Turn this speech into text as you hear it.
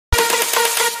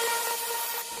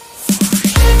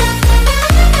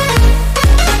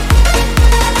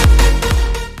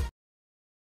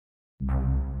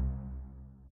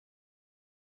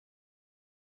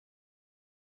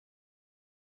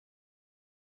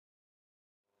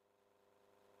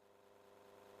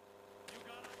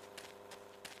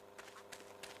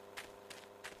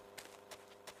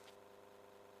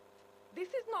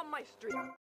not my street.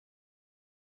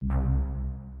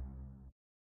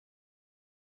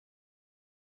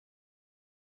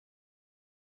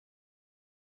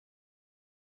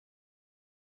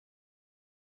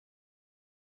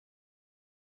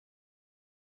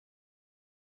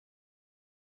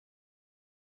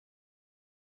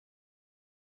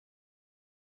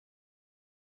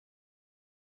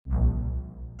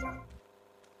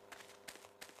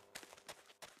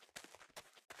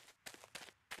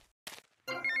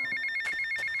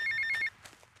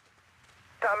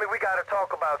 Tommy, we gotta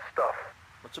talk about stuff.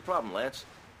 What's the problem, Lance?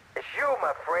 It's you,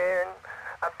 my friend.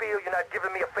 I feel you're not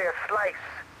giving me a fair slice.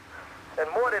 And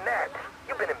more than that,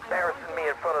 you've been embarrassing me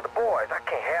in front of the boys. I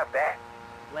can't have that.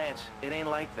 Lance, it ain't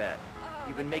like that.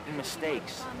 You've been making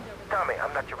mistakes. Tommy,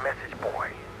 I'm not your message boy.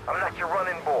 I'm not your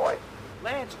running boy.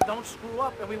 Lance, don't screw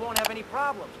up and we won't have any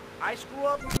problems. I screw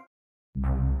up?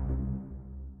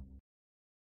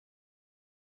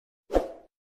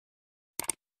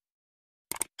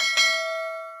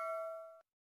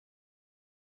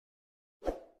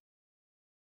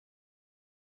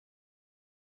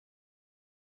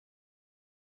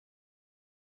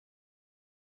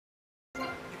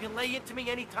 You can lay into me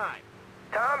anytime.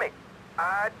 Tommy,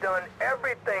 I've done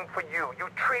everything for you. You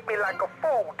treat me like a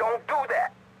fool. Don't do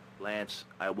that. Lance,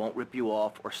 I won't rip you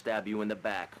off or stab you in the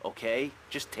back, okay?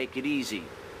 Just take it easy.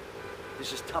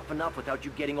 This is tough enough without you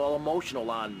getting all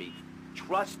emotional on me.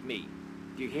 Trust me.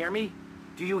 Do you hear me?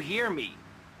 Do you hear me?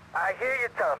 I hear you,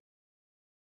 Tommy.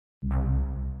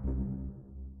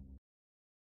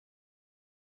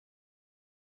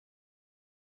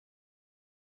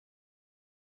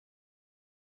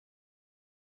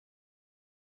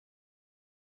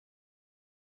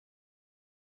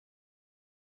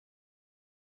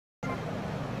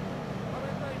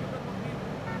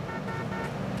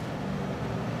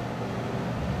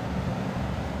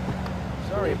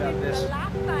 Sorry about this. The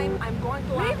last time I'm going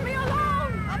to leave me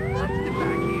alone! Let's get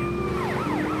back here.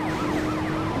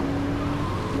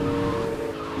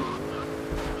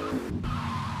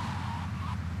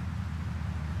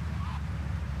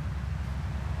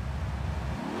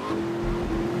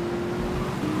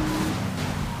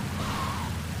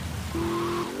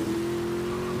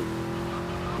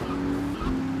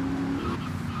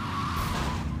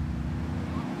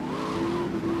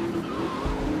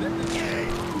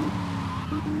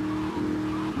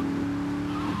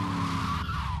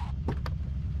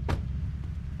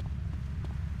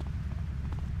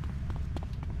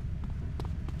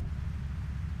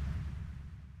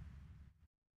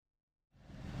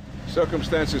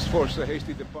 Circumstances forced a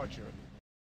hasty departure.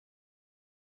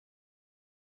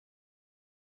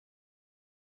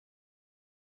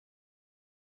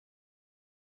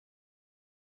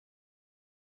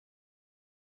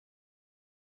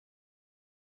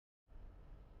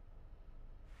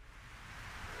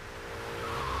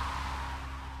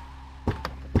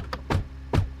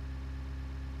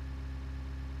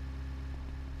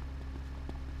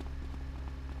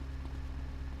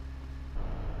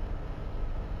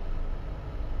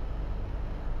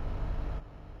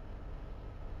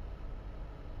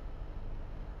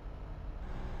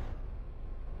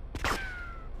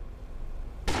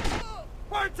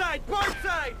 Part-side!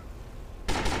 Part-side!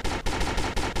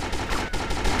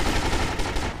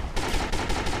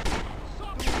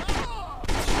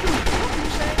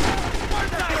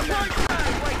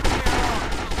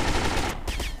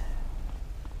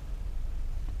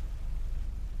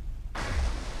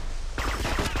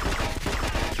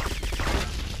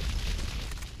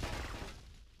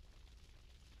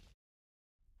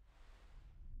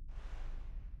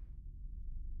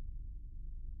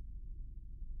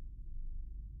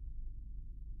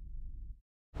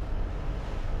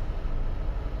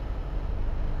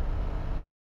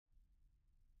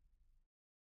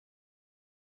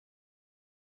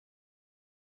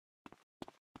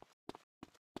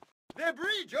 The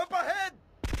bridge up ahead!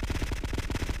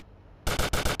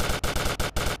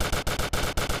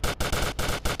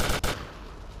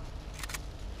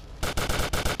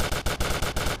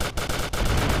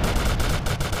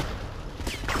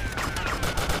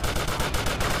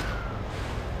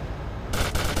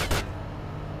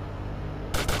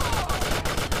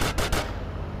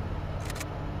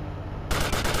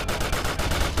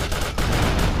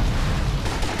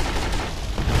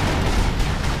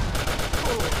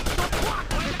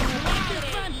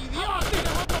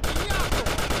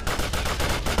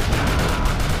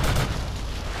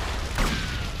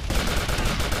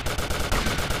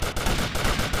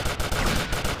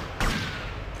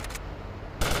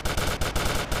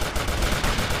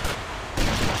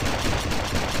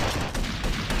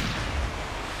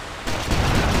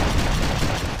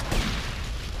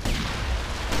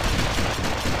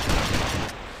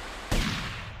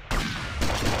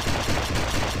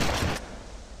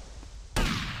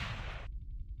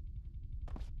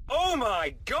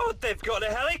 my God, they've got a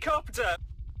helicopter!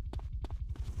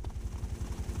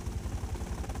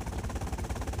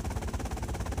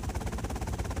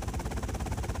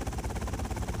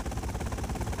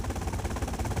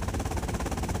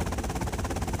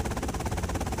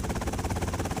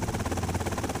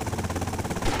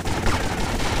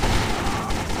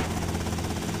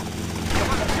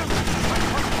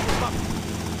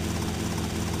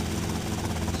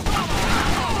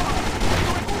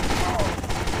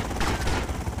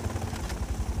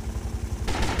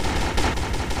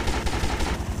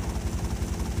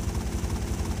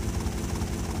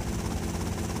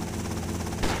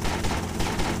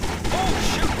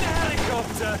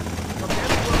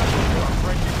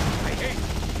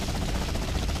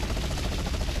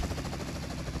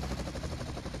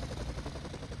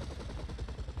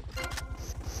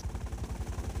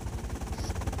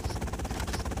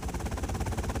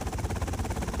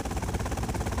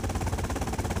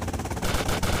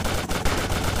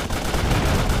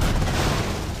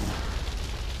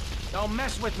 Don't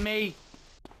mess with me!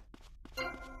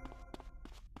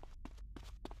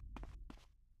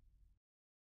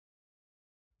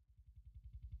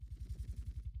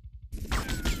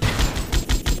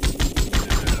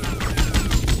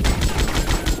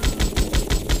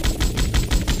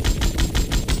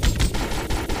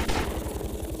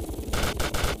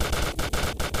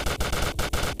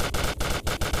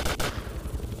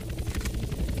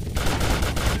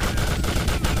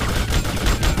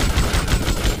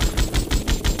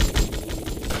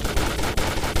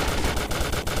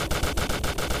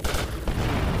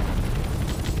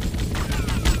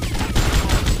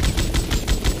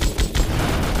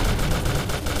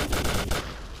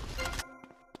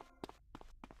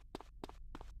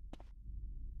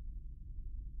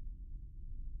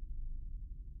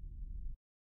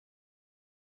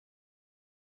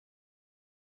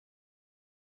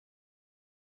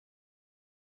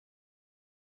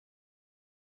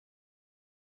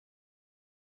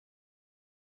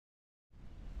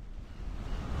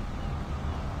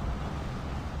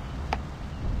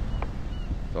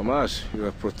 Tomas, you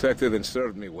have protected and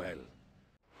served me well.